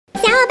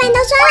伴都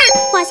说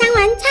了，火山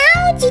王超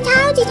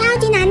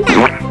级难打，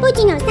不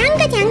仅有3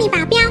个强力保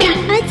镖，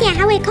而且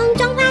还会空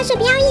中花式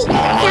飘逸。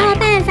小伙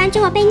伴翻出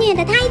我被虐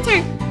的太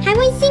惨，还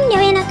温馨留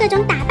言了各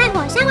种打败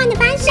火山王的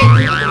方式。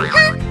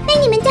哈，被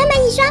你们这么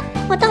一说，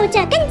我斗志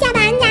更加的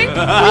昂然，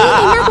我一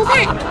点都不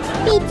怕，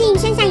毕竟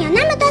身上有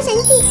那么多神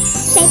器，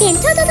随便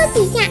突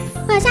几下，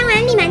火山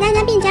王立马让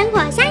它变成火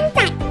山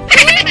仔。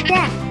姐，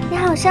你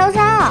好嚣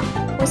张哦！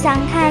我想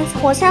看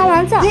火山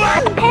王走，呸，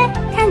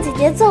看姐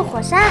姐做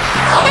火山。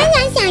当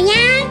然想呀，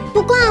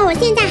不过我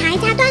现在还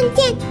差断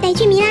剑，得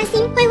去弥勒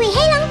星会黑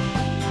龙，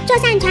坐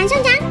上传送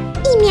舱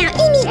，1秒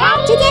1米，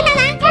直接到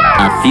达。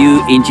A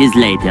few inches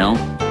later，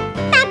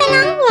 大笨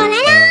龙，我来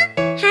啦！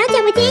好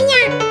久不见呀！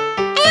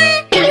哎呀，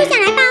又想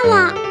来抱我？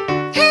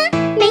哈，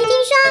没听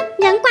说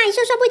人怪授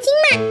受不亲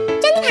嘛，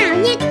真讨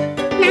厌！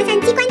拿上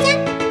机关枪，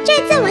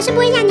这次我是不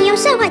会让你有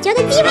射火球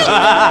的机会。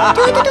突，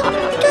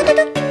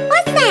哇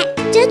塞，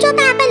这座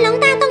大笨龙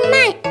大动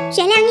脉，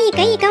血量一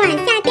格一格往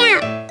下掉，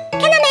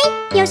看到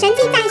没？有神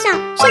器在手，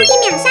瞬间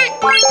秒杀，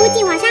估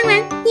计火山王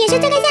也是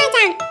这个下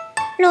场。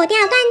裸掉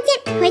断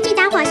剑，回去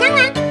找火山王。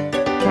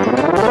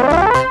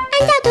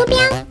按照图标，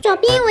左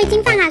边我已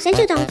经放好神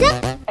树种子，右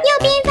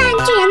边放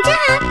巨人之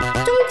河，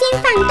中间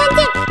放断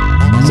剑。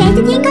随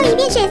着天空一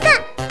片血色，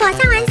火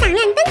山王闪亮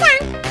登场。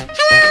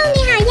Hello，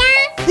 你好呀！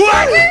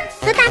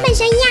和大笨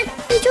神一样，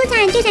一出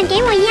场就想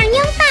给我一样拥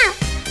抱。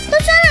都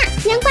说了，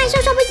人怪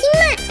授受不亲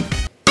嘛。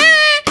啊，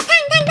烫！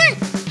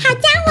好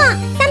家伙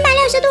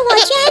，360度火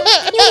圈，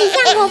有点像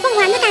火凤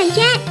凰的感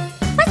觉。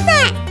哇塞，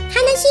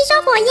还能吸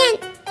收火焰，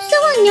似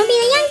乎很牛逼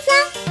的样子哦。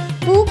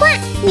不过，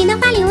你的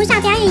花里胡哨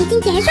表演已经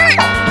结束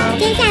了，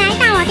接下来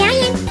到我表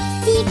演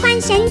机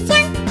关神枪，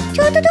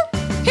突！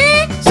啊，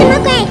什么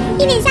鬼？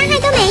一点伤害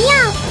都没有，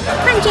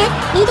幻觉，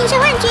一定是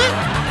幻觉，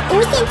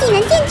无限技能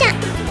见证。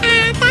啊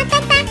哒！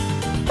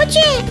我去，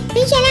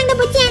连血量都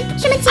不见，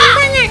什么情况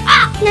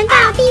啊？难道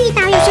地狱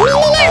岛有神秘力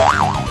量？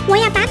我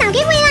要把岛给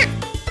毁了！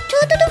突！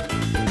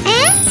哎，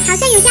好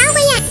像有家伙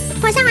耶！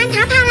火山王逃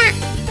跑了，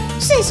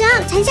是时候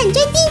乘胜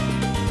追击，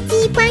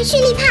机关蓄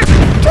力炮，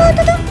突！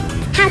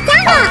好家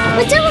伙，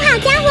我真好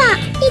家伙，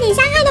一点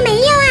伤害都没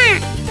有啊！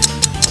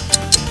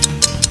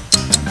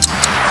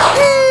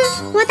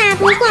我打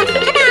不过，还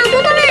跑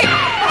不动啊！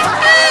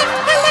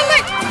看！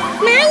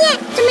妈耶，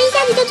怎么一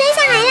下子就追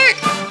上来了？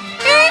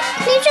啊，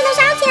连树都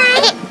烧起来！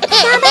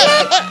小伙伴们，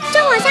这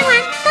火山王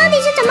到底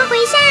是怎么回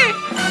事？